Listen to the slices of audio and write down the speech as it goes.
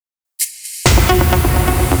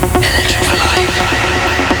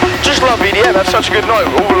VDM had such a good night.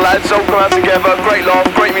 All the lads all come out together, great laugh,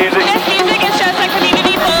 great music. Yes, music is just like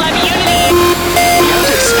community full of unity. You have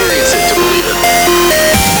to experience it to believe it.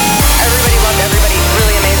 Everybody loved everybody.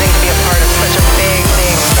 Really amazing to be a part of such a big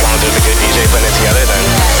thing. As long as there's a good DJ putting it together, then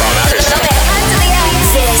that's all that matters.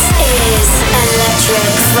 This is Electric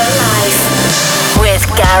for Life with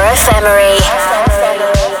Gareth Emery.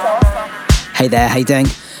 Hey there, how you doing?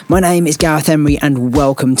 My name is Gareth Emery and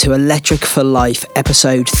welcome to Electric for Life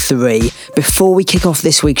episode 3. Before we kick off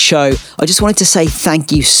this week's show, I just wanted to say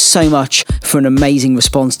thank you so much for an amazing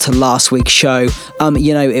response to last week's show.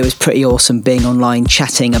 It was pretty awesome being online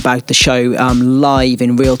chatting about the show live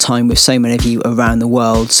in real time with so many of you around the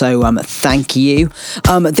world. So thank you.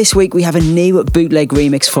 This week we have a new bootleg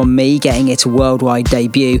remix from me getting its worldwide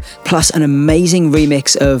debut, plus an amazing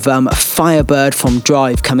remix of Firebird from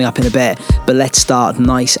Drive coming up in a bit. But let's start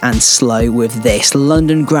nice and slow with this.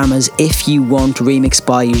 London Grammar's If You Want remix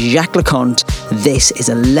by Jacques Leconte. This is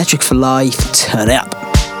Electric for Life. Turn it up.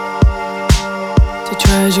 To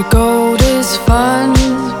treasure gold is fun,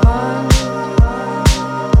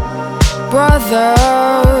 brother.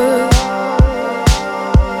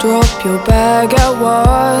 Drop your bag at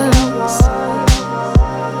once.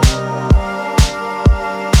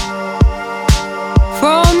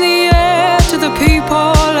 From the air to the people,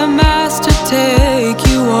 a master take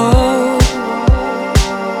you all.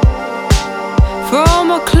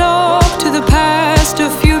 From a clock to the past, a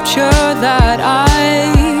future that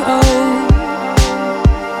I own.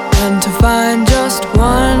 And to find just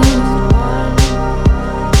one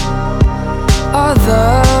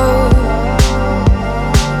other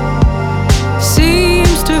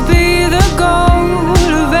seems to be the goal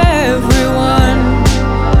of everyone.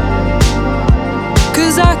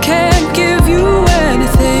 'Cause I can't give you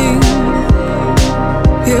anything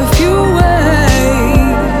if you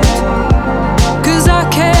wait. 'Cause I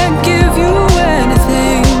can't give you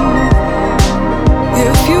anything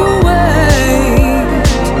if you wait.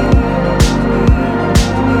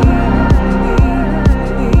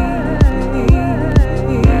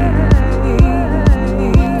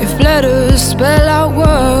 If letters spell out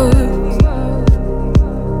words,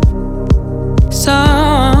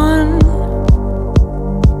 son,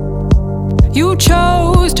 you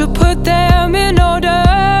chose to put them in order,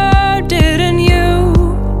 didn't you?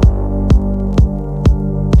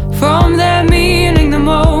 From their meaning the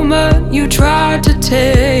moment you tried to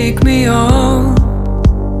take me on.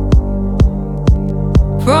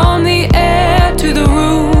 From the air to the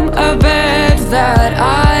room, a bed that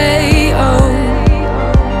I own.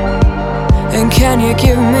 And can you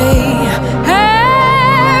give me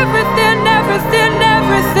everything, everything,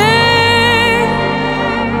 everything?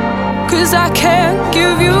 'Cause I can't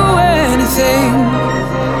give you anything.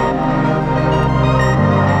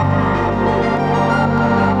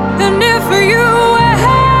 And if you wait,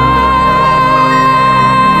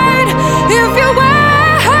 if you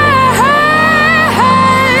wait,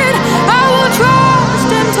 I will trust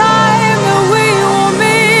in time that we will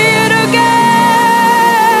meet again.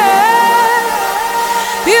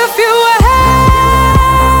 If you wait.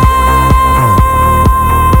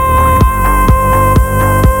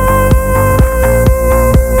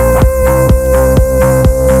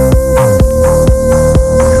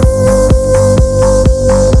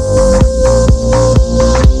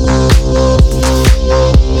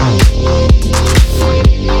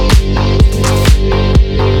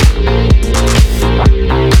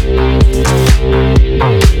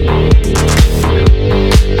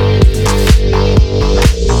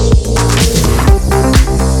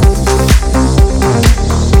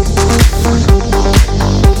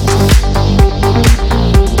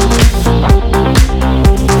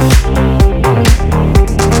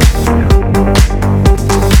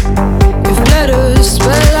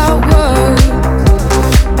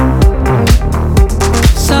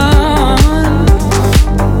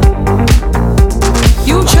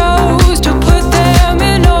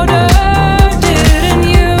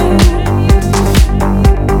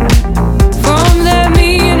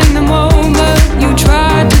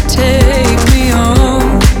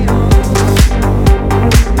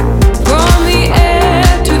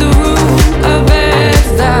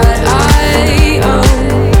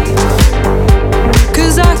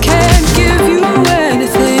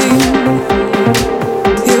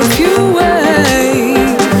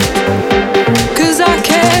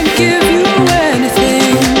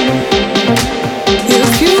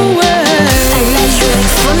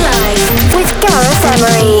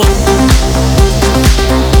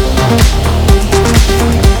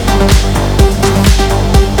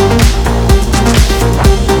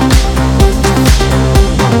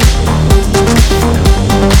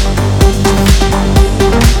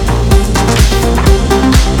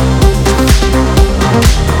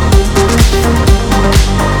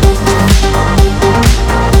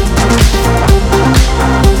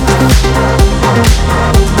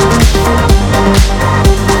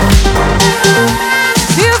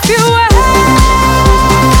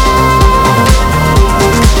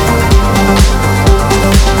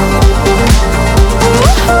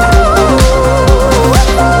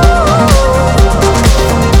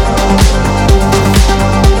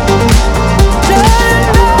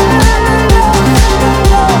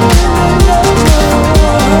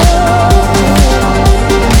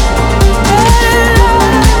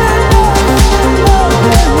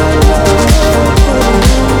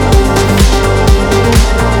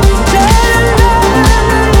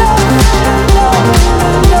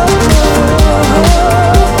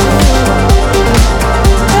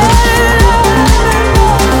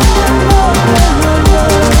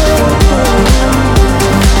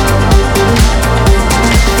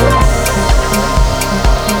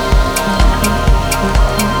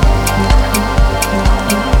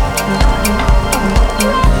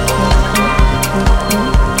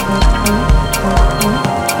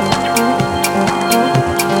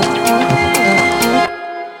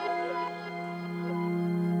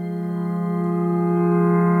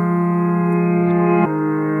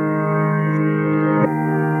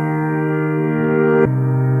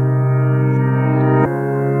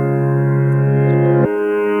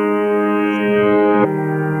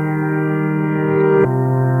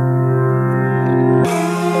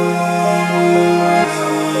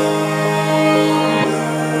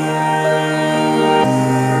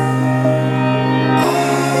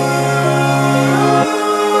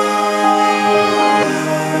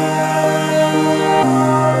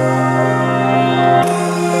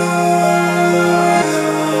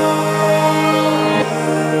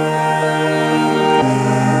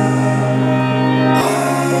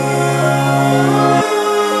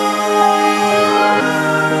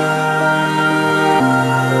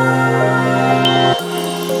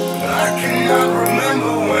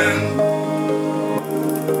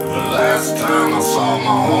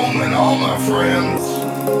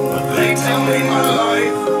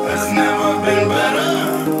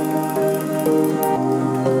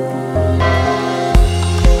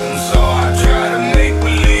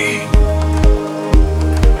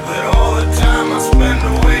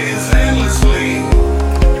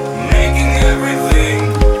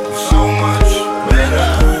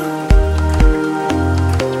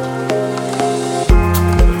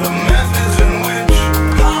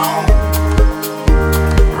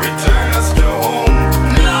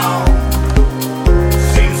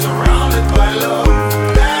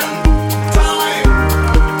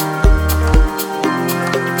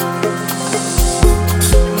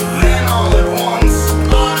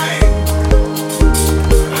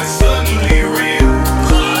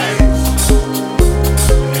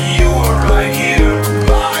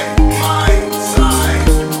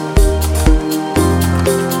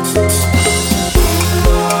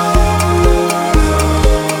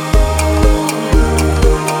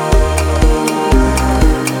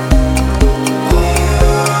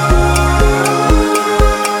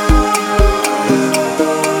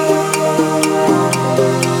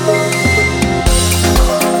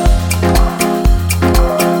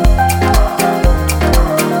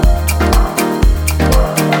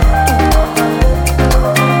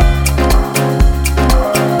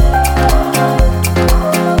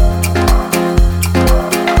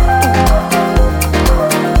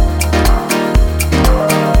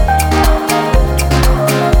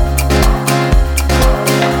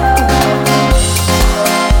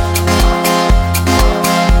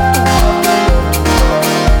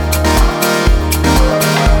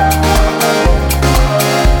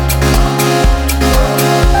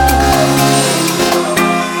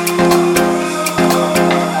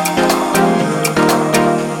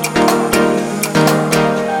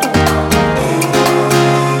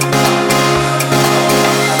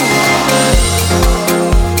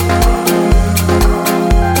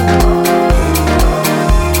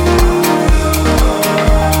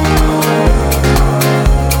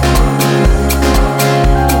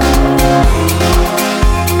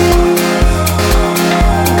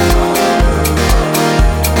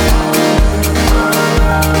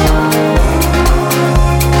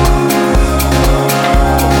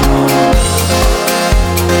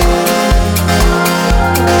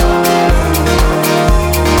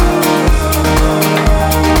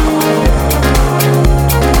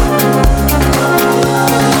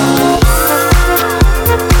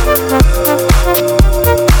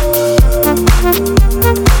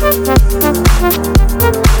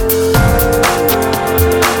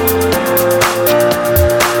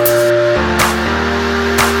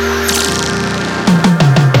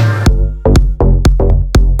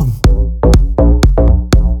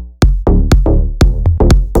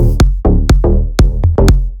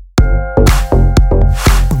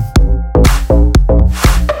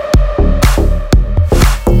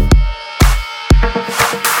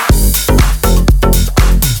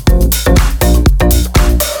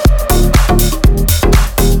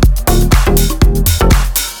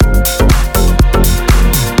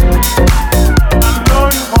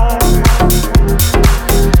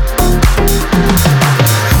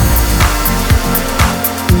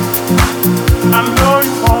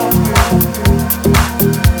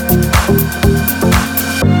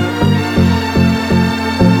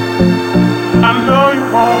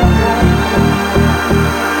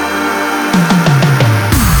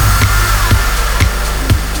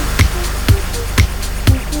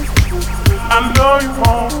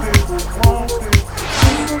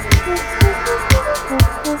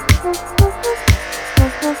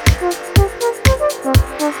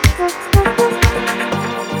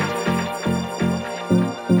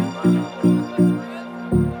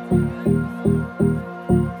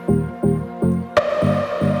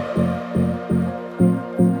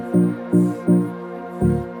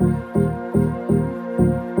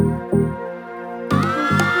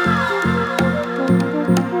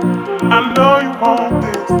 know you want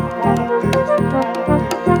this.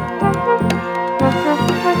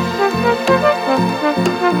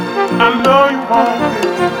 I know you want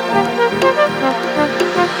this.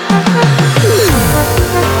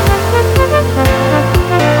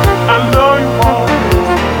 I know you want this.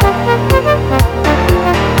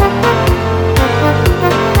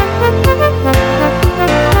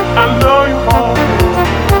 I know you want this.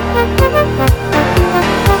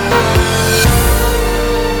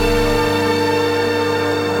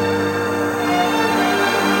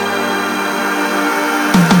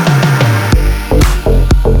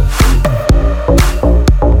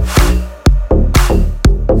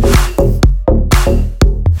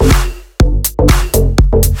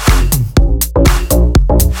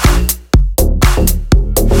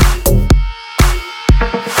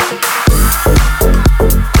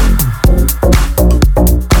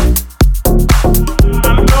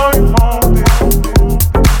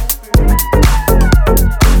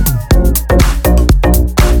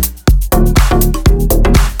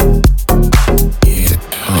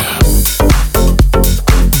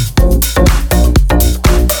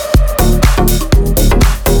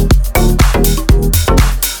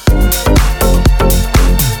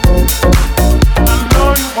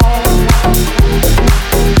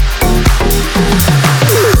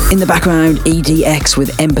 Background, EDX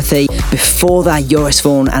with Empathy. Before that, Joris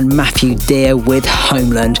Vaughan and Matthew Deere with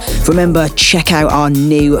Homeland. Remember, check out our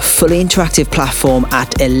new fully interactive platform at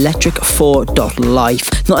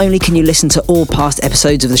electric4.life. Not only can you listen to all past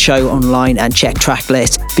episodes of the show online and check track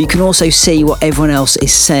lists, but you can also see what everyone else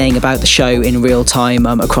is saying about the show in real time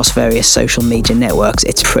across various social media networks.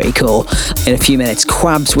 It's pretty cool. In a few minutes,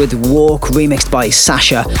 Quabs with Walk remixed by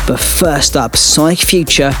Sasha. But first up, Sonic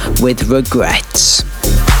Future with Regrets.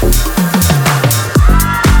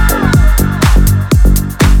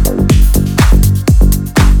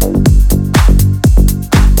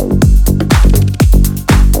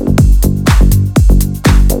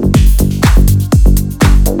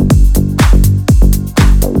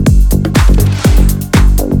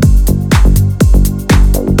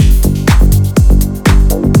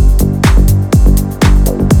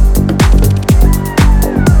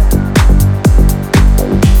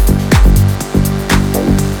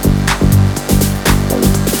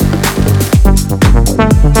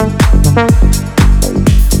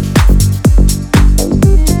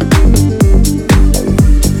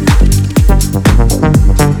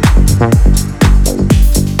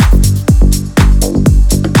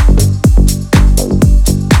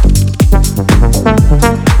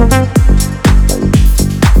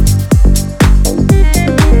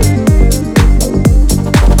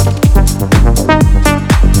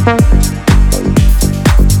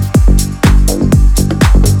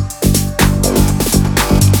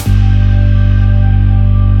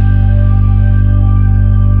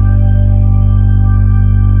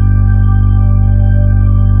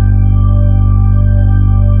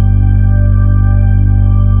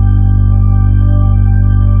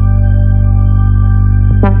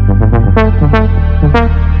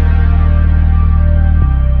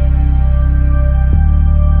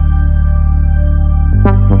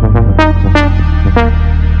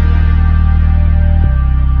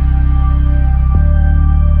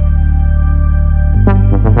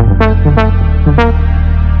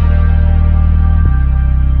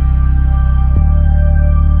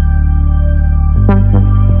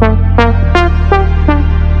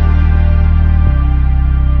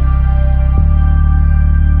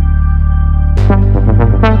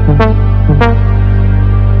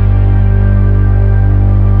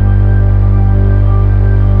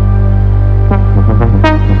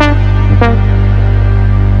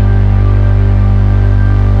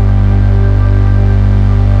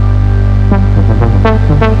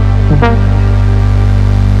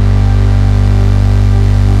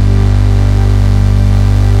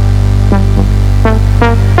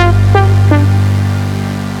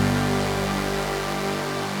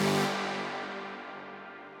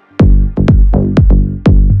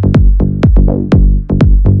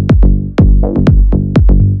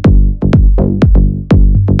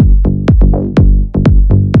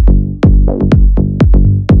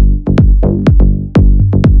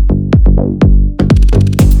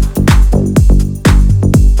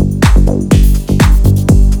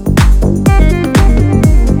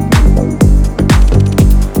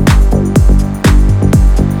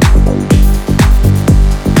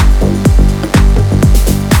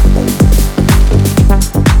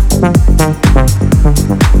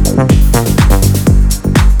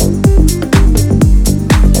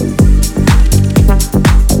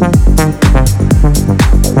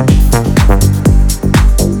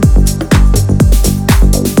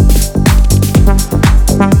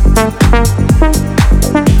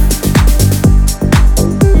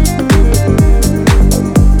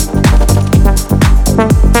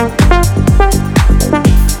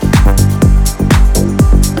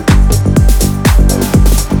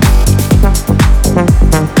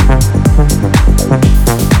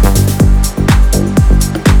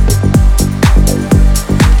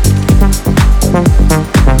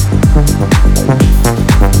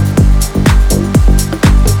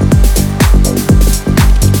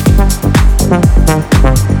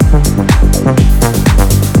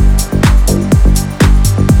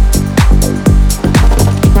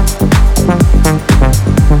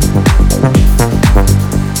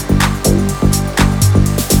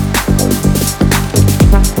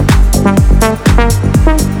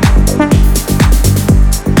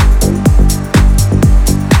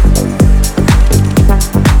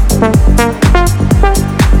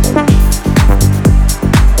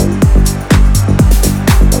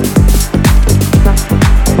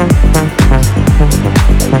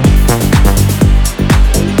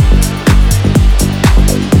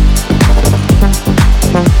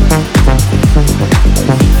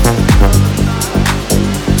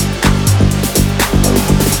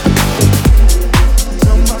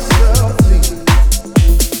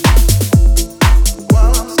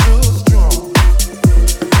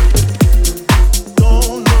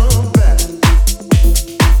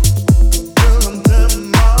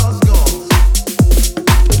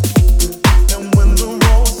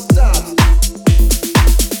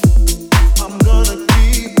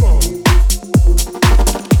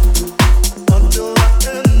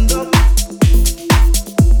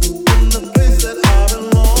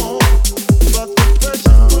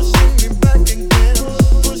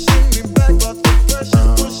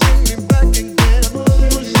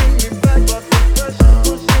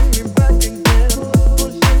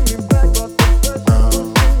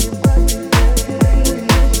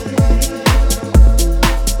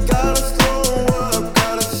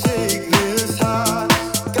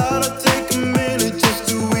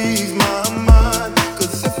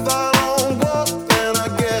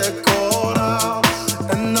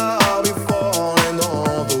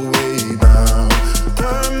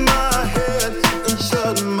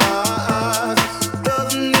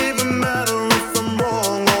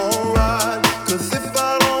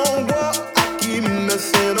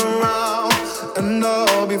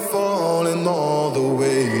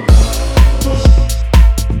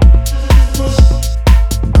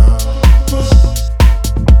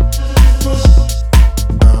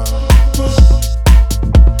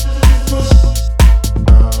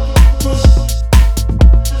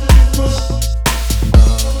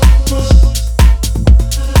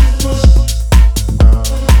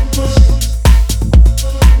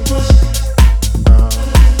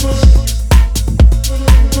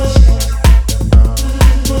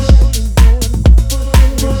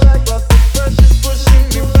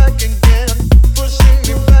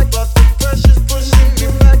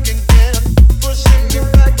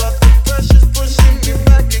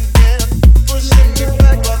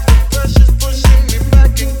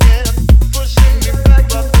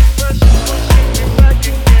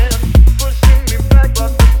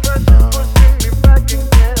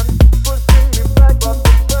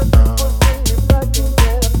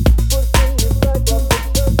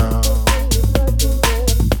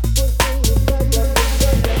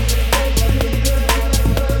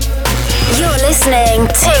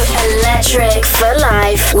 to Electric for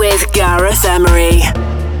Life with Gareth Emery.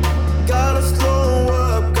 Gotta slow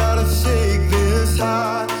up, gotta shake this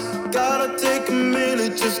high. Gotta take a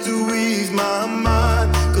minute just to ease my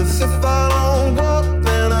mind. Cause if I don't walk,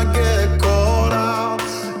 then I get caught out.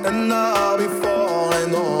 And I'll be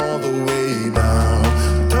falling all the way down.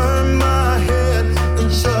 Turn my head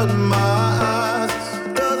and shut my eyes.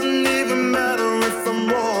 Doesn't even matter if I'm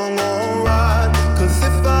wrong or right. Cause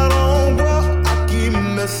if I don't walk, I keep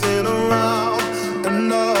messing around.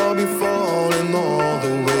 And I'll be falling all the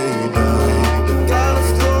way down. Gotta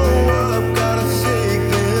slow up, gotta shake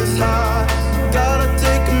this high. Gotta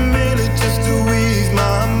take a minute just to ease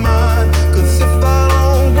my mind. Cause if I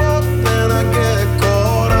don't walk, then I get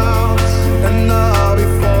caught out. And I'll be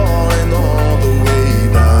falling all the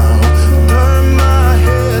way down. Turn my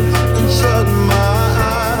head and shut my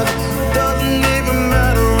eyes. Doesn't even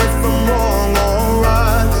matter if I'm wrong or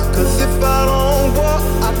right. Cause if I don't walk,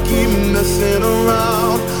 I keep messing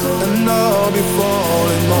around. And I'll be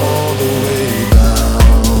falling all the way down.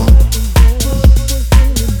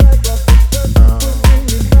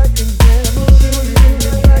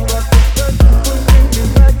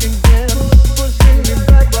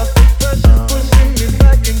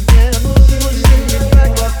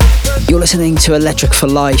 You're listening to Electric for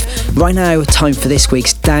Life. Right now, time for this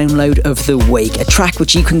week's download of the week, a track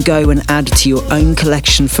which you can go and add to your own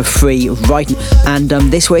collection for free right now. And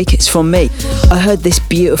this week it's from me. I heard this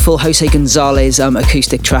beautiful Jose Gonzalez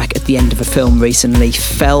acoustic track at the end of a film recently,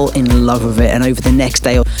 fell in love with it, and over the next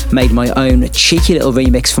day I made my own cheeky little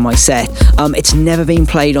remix for my set. It's never been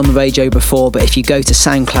played on the radio before, but if you go to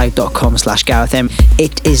soundcloud.com/GarethM,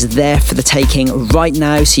 it is there for the taking right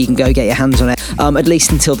now, so you can go get your hands on it, at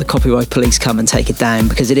least until the copyright police come and take it down,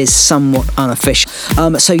 because it is somewhat unofficial.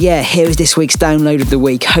 So yeah, here is this week's download of the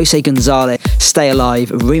week: Jose Gonzalez, Stay Alive,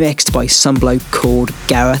 remixed by some bloke called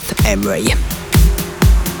Gareth Emery.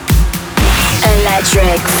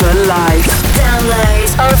 Electric for Life. Download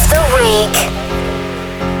of the week.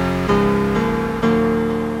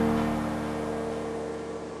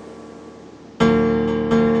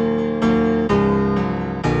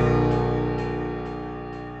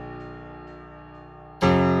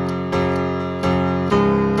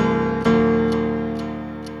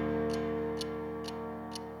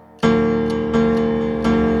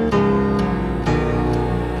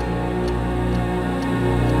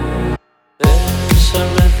 There's a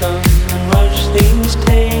rhythm and rush these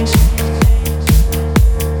days.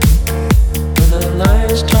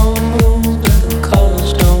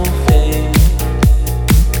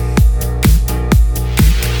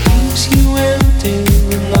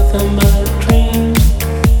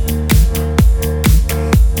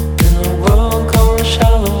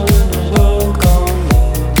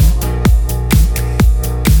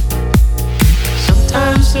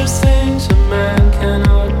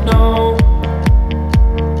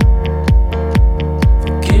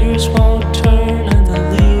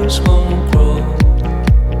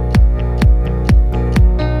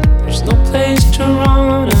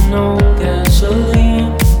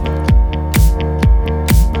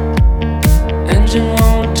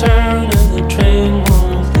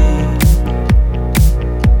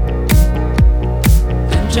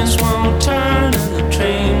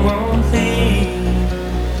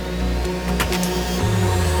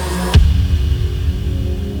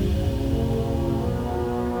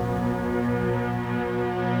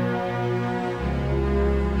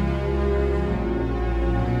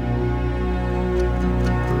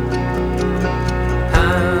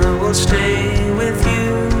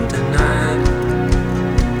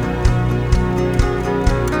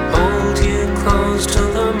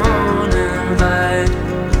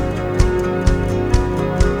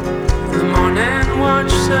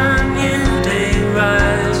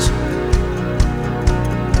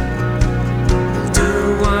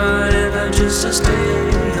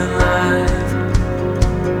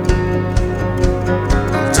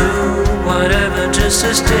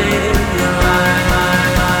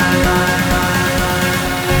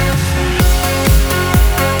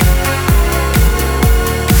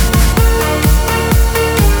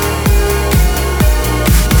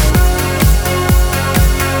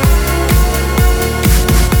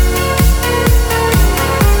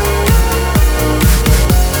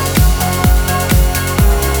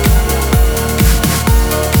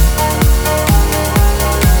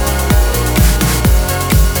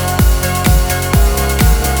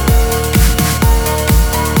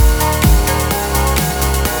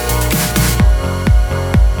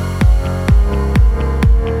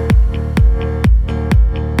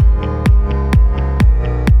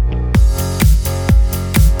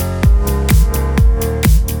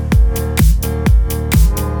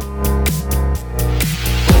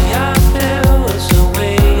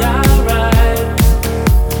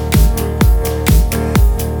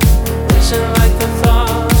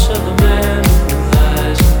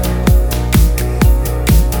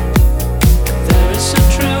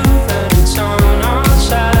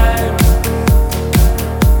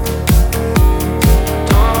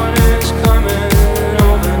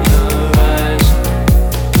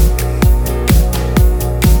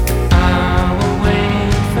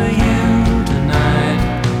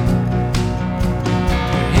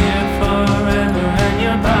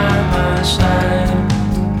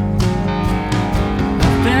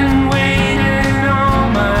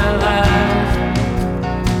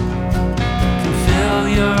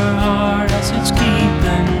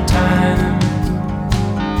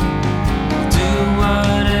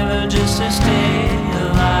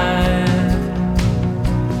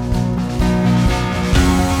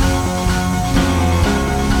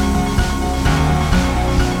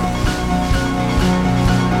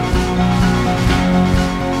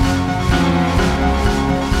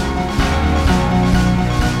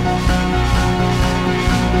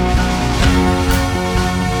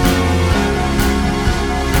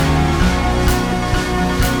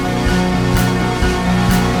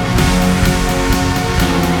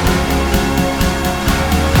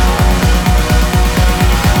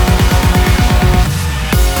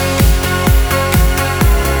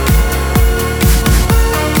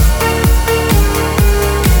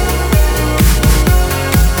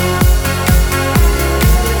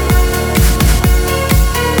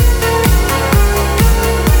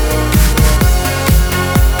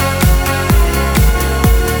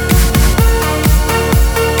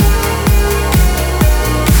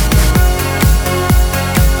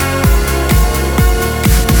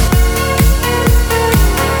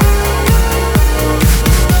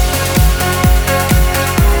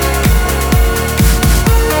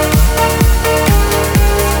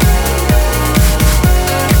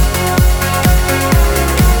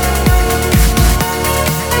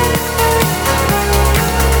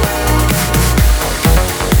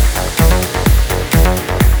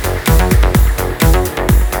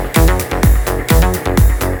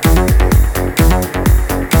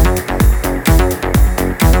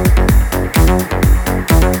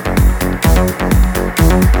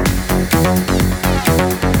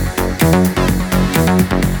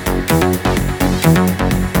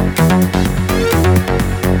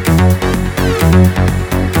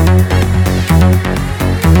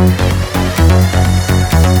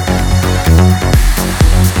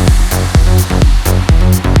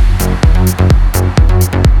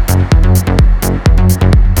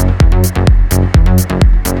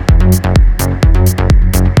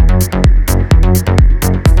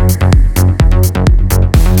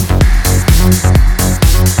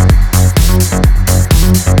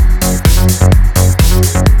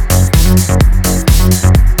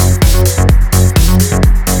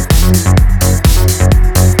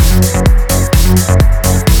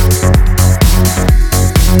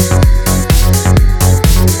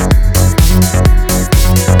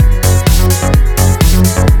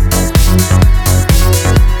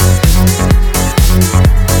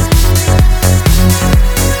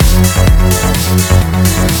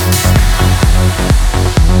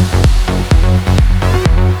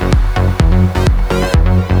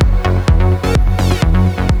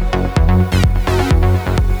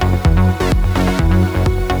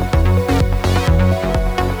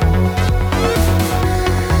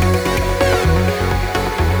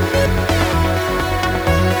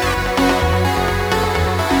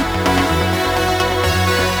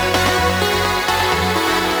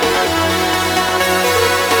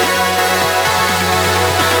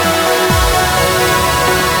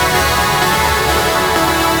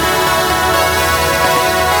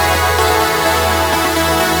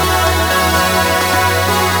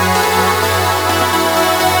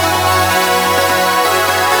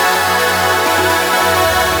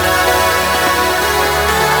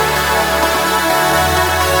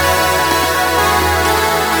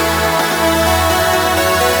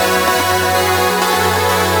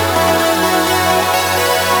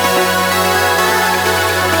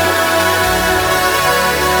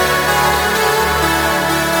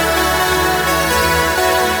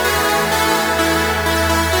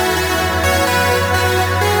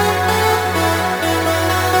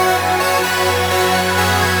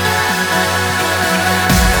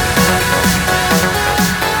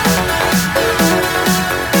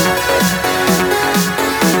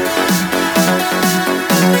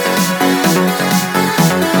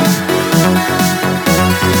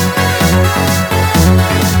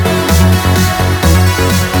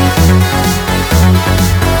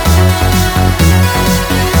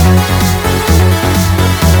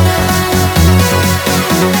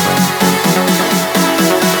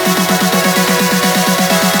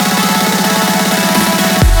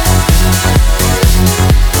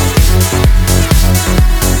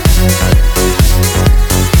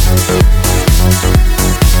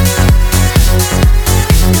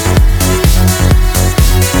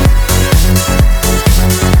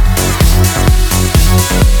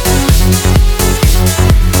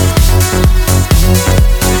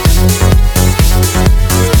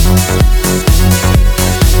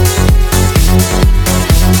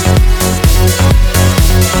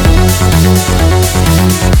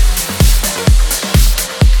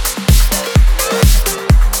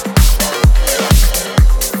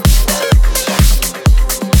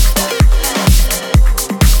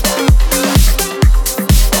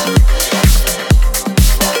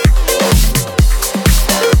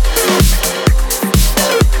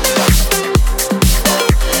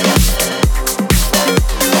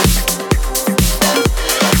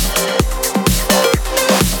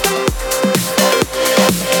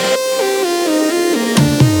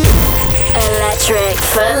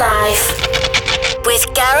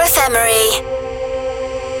 Gareth Emery.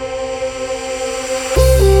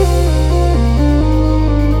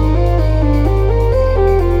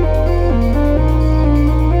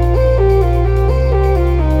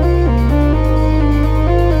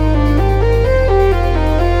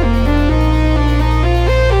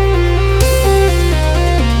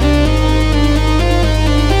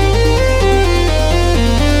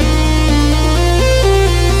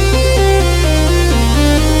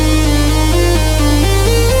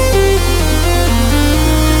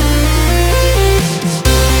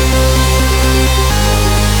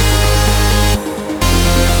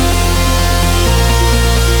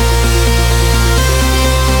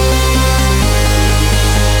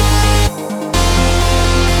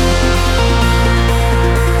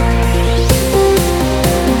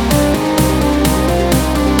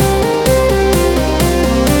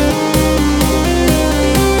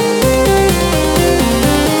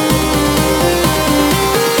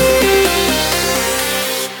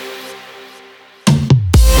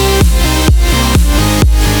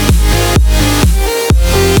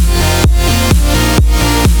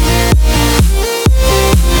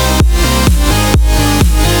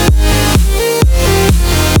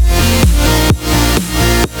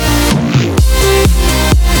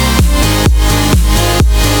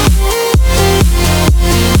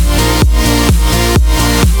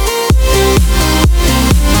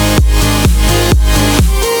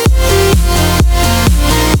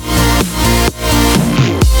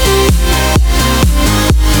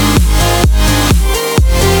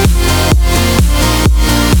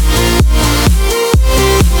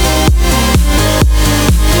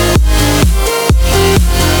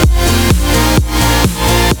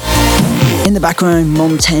 In the background,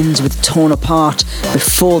 Montaigne with Torn Apart.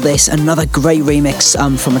 Before this, another great remix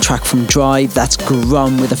from a track from Drive. That's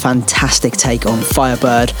Grum with a fantastic take on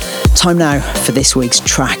Firebird. Time now for this week's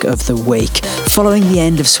track of the week. Following the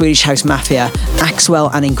end of Swedish House Mafia, Axwell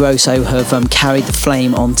and Ingrosso have carried the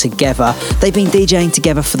flame on together. They've been DJing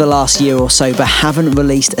together for the last year or so, but haven't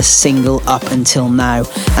released a single up until now.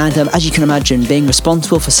 And as you can imagine, being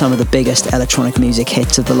responsible for some of the biggest electronic music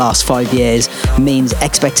hits of the last 5 years means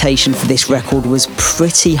expectation for this record was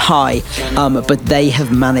pretty high, but they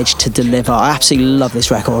have managed to deliver. I absolutely love this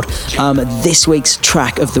record. This week's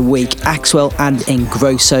track of the week, Axwell and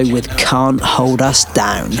Ingrosso with Can't Hold Us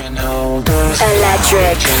Down.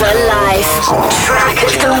 Electric for Life, track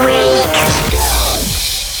of the week.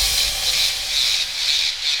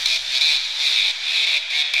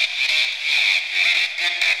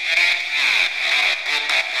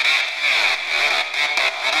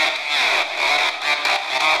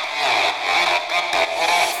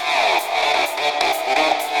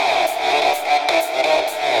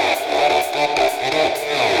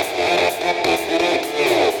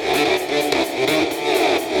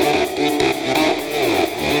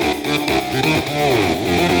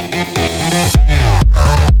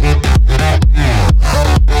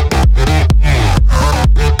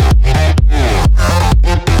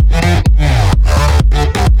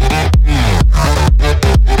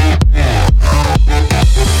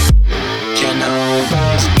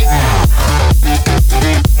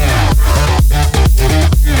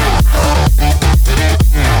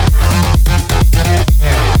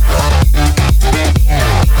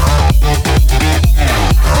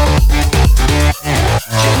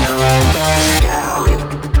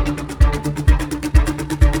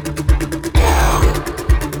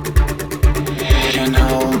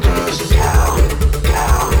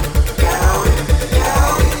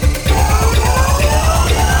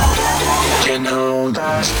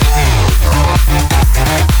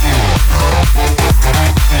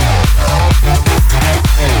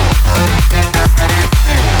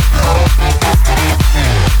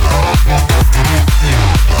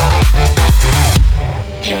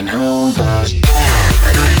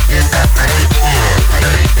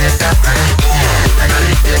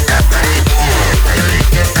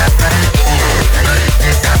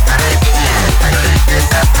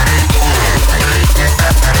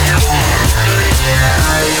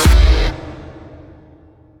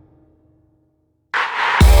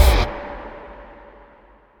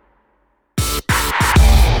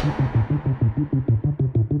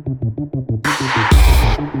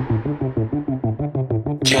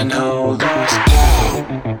 Can hold us.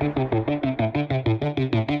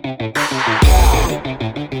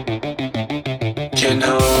 Can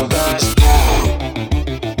hold us.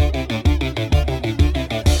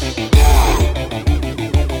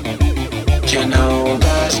 Can hold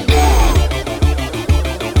us.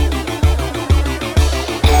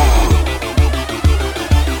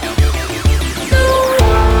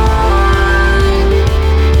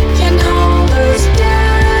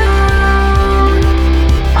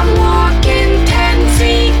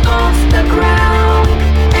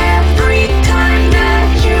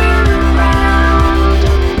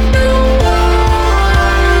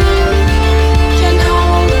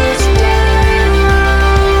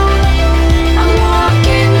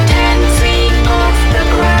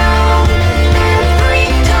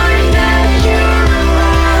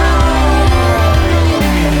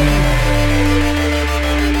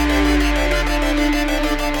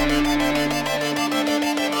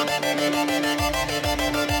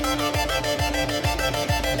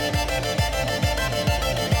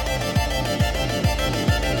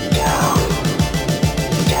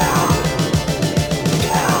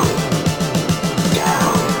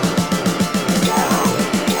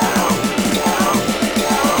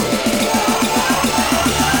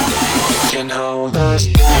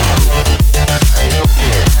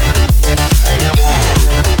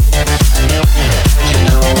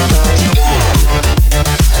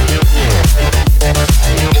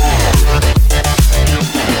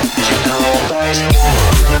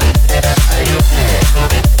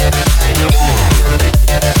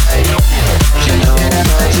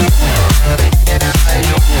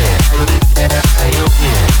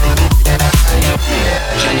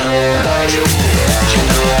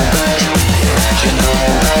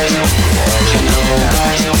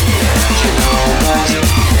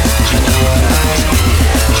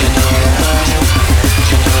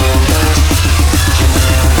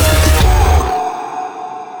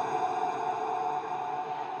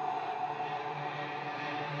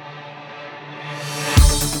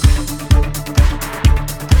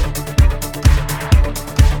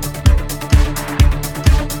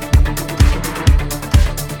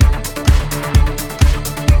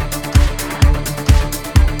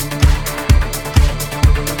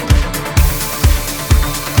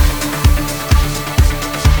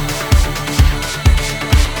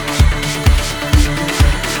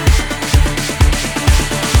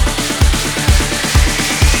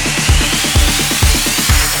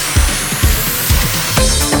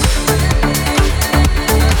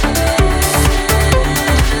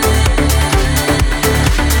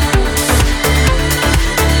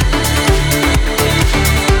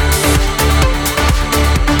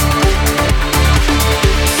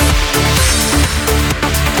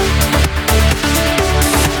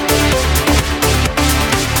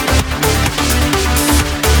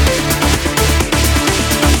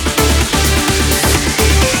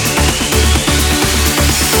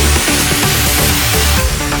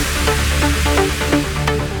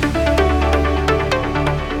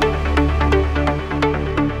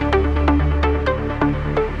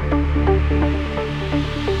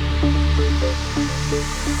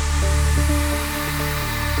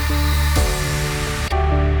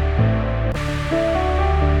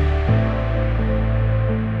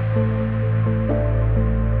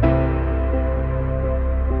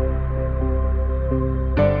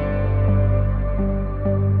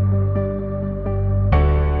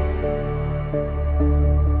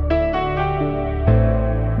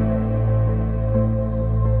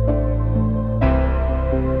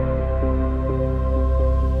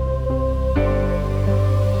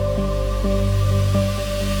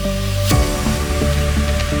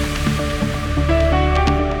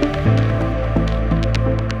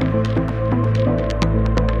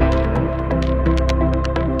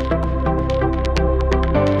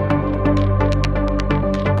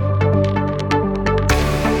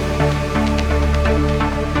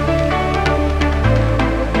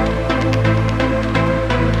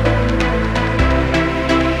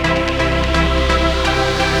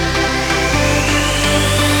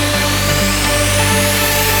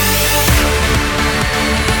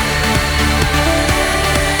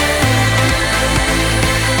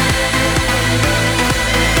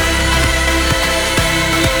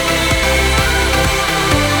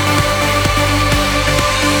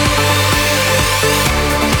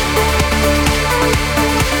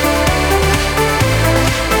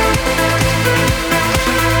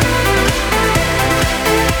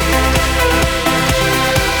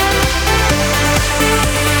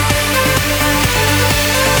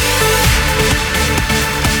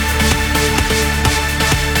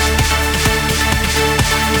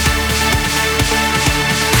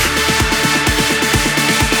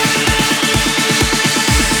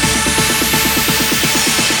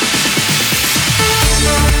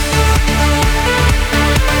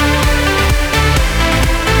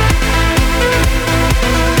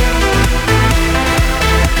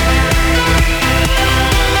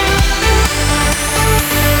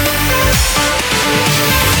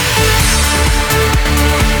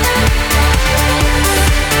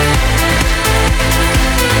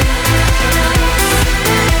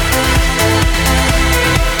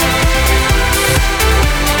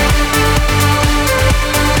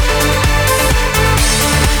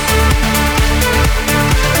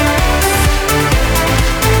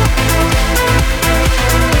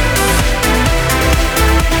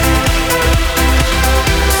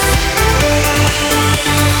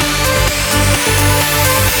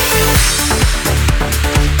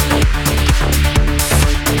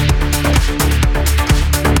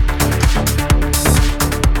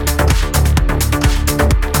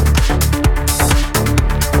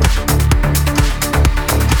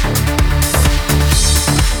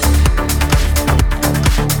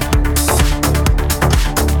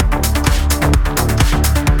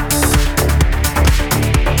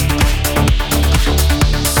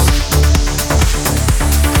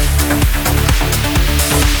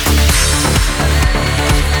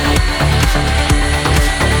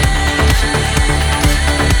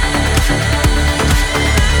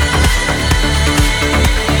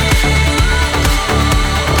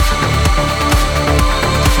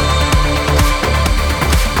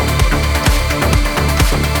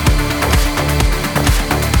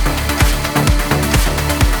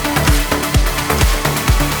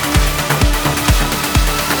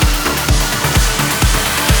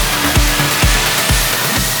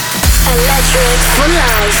 Electric for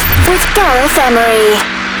Life with Gareth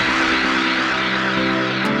Emery.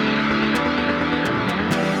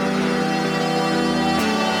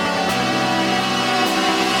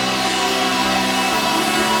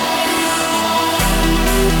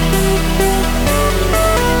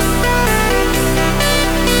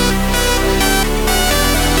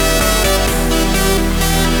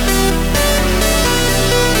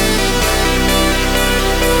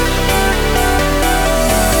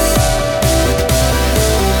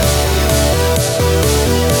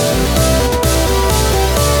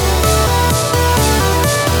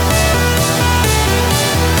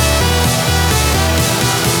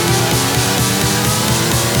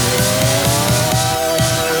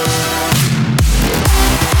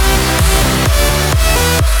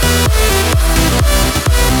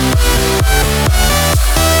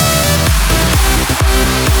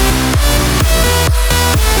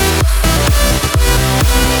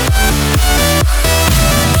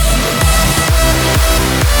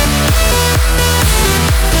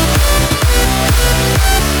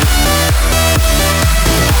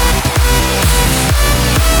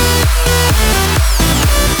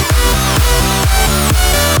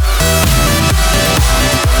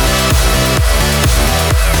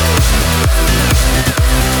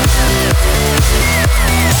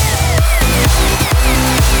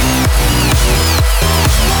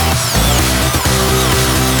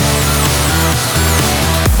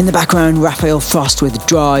 In the background, Raphael Frost with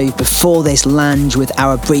Drive. Before this, Lange with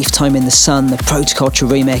Our Brief Time in the Sun, the Protoculture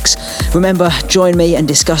remix. Remember, join me and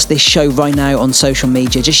discuss this show right now on social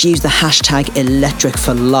media. Just use the hashtag Electric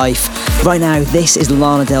for Life. Right now, this is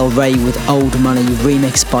Lana Del Rey with Old Money,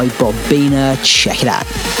 remixed by Bobina. Check it out.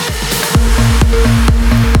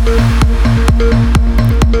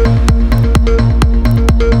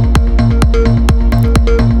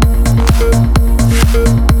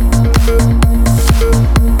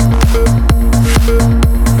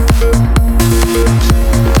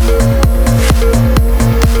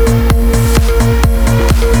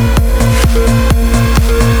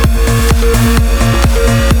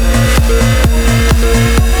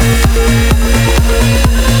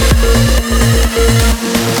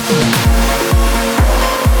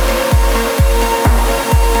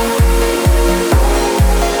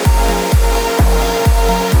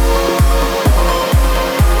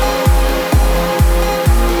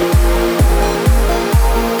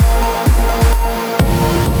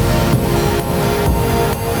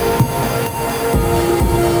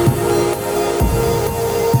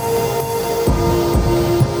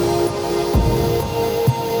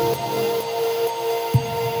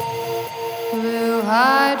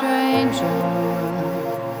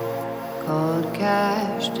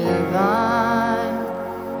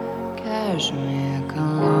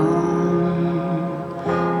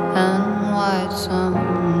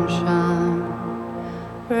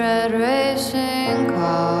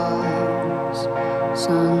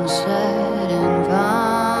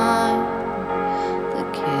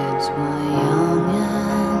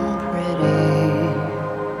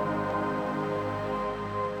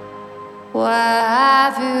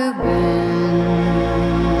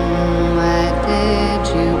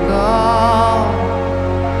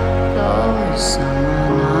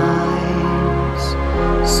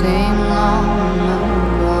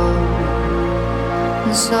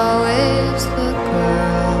 So is the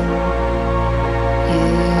girl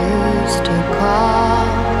you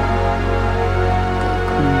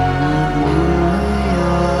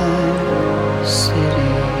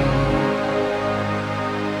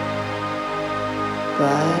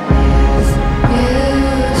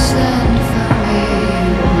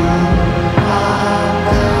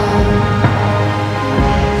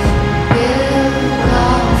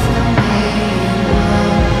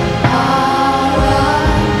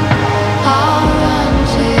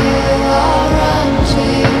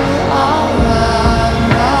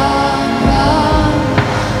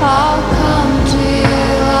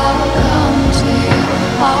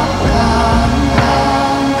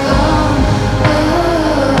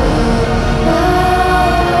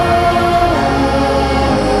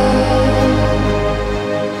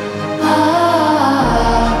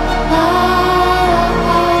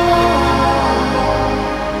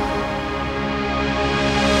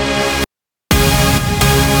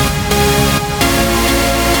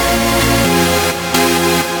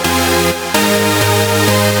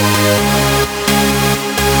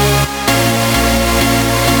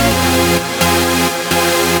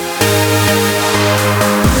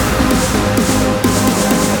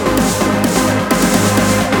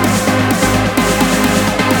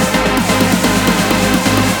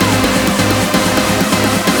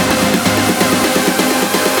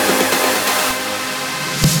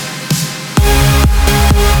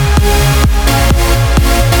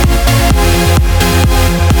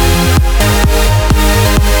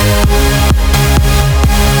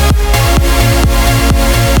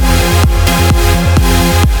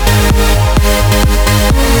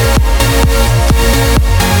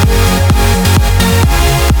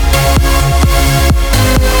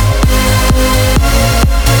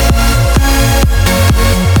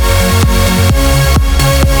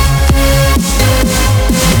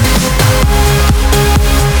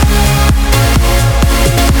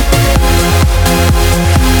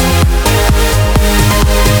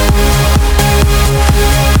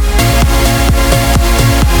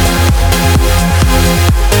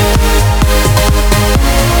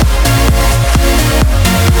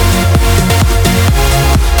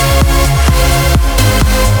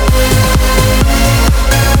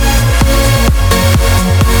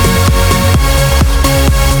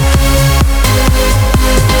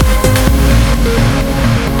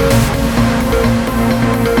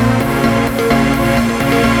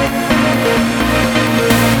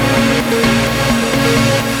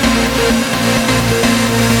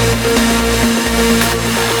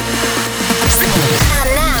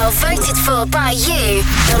you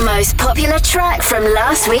the most popular track from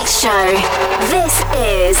last week's show. This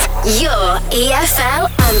is your EFL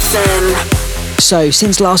Anthem. So,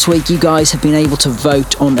 since last week, you guys have been able to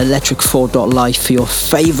vote on electric4.life for your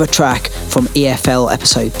favourite track from EFL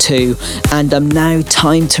episode 2. And now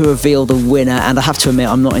time to reveal the winner. And I have to admit,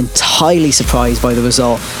 I'm not entirely surprised by the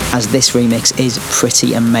result, as this remix is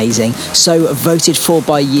pretty amazing. So, voted for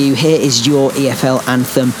by you, here is your EFL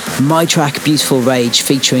anthem, my track Beautiful Rage,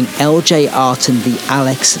 featuring LJ Arton, the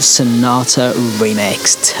Alex Sonata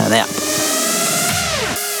remix. Turn it up.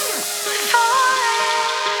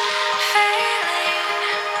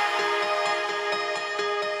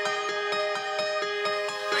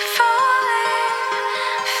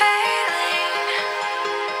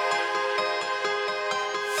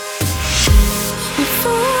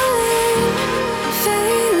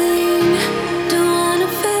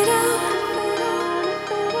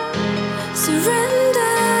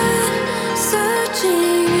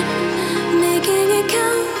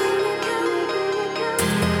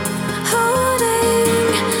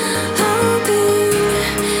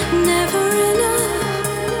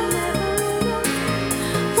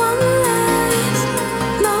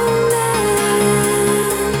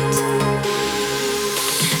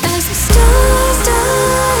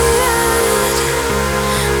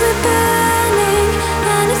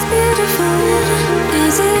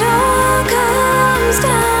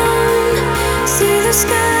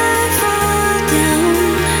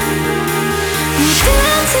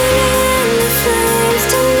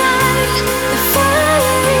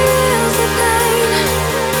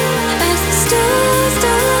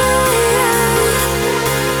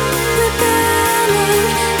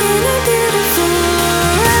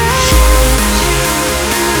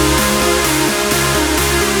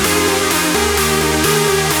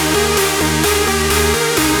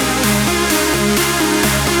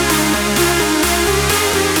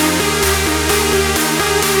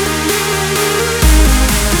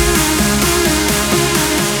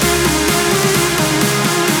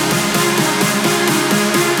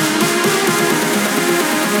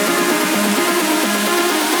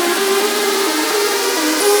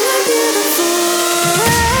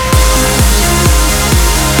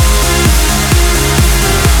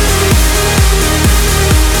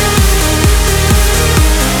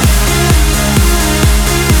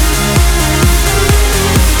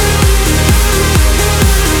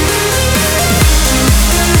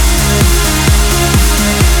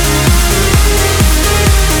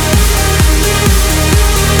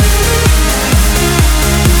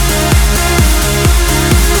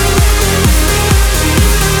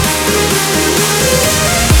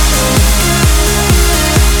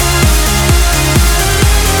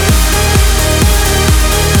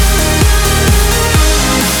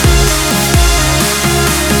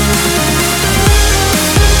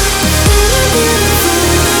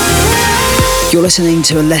 You're listening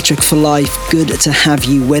to Electric for Life. Good to have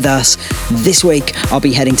you with us. This week, I'll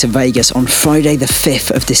be heading to Vegas on Friday the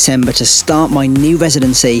 5th of December to start my new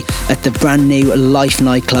residency at the brand new Life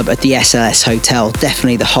nightclub at the SLS Hotel.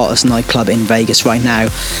 Definitely the hottest nightclub in Vegas right now.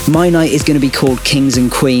 My night is going to be called Kings and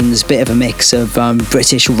Queens, bit of a mix of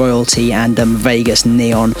British royalty and Vegas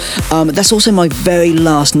neon. That's also my very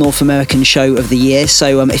last North American show of the year,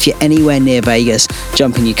 so if you're anywhere near Vegas,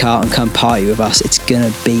 jump in your car and come party with us. It's going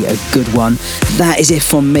to be a good one. That is it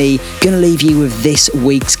from me. Gonna leave you with this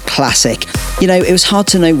week's classic. You know, it was hard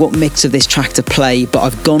to know what mix of this track to play, but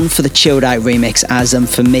I've gone for the chilled out remix as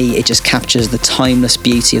for me it just captures the timeless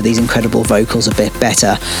beauty of these incredible vocals a bit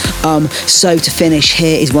better. So to finish,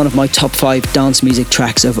 here is one of my top 5 dance music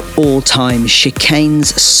tracks of all time,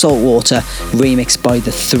 Chicane's Saltwater, remixed by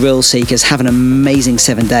the Thrill Seekers. Have an amazing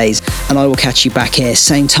 7 days, and I will catch you back here,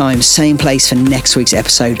 same time, same place for next week's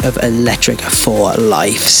episode of Electric for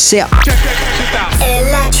Life. See ya!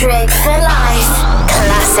 Electric for Life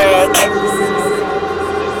Classic.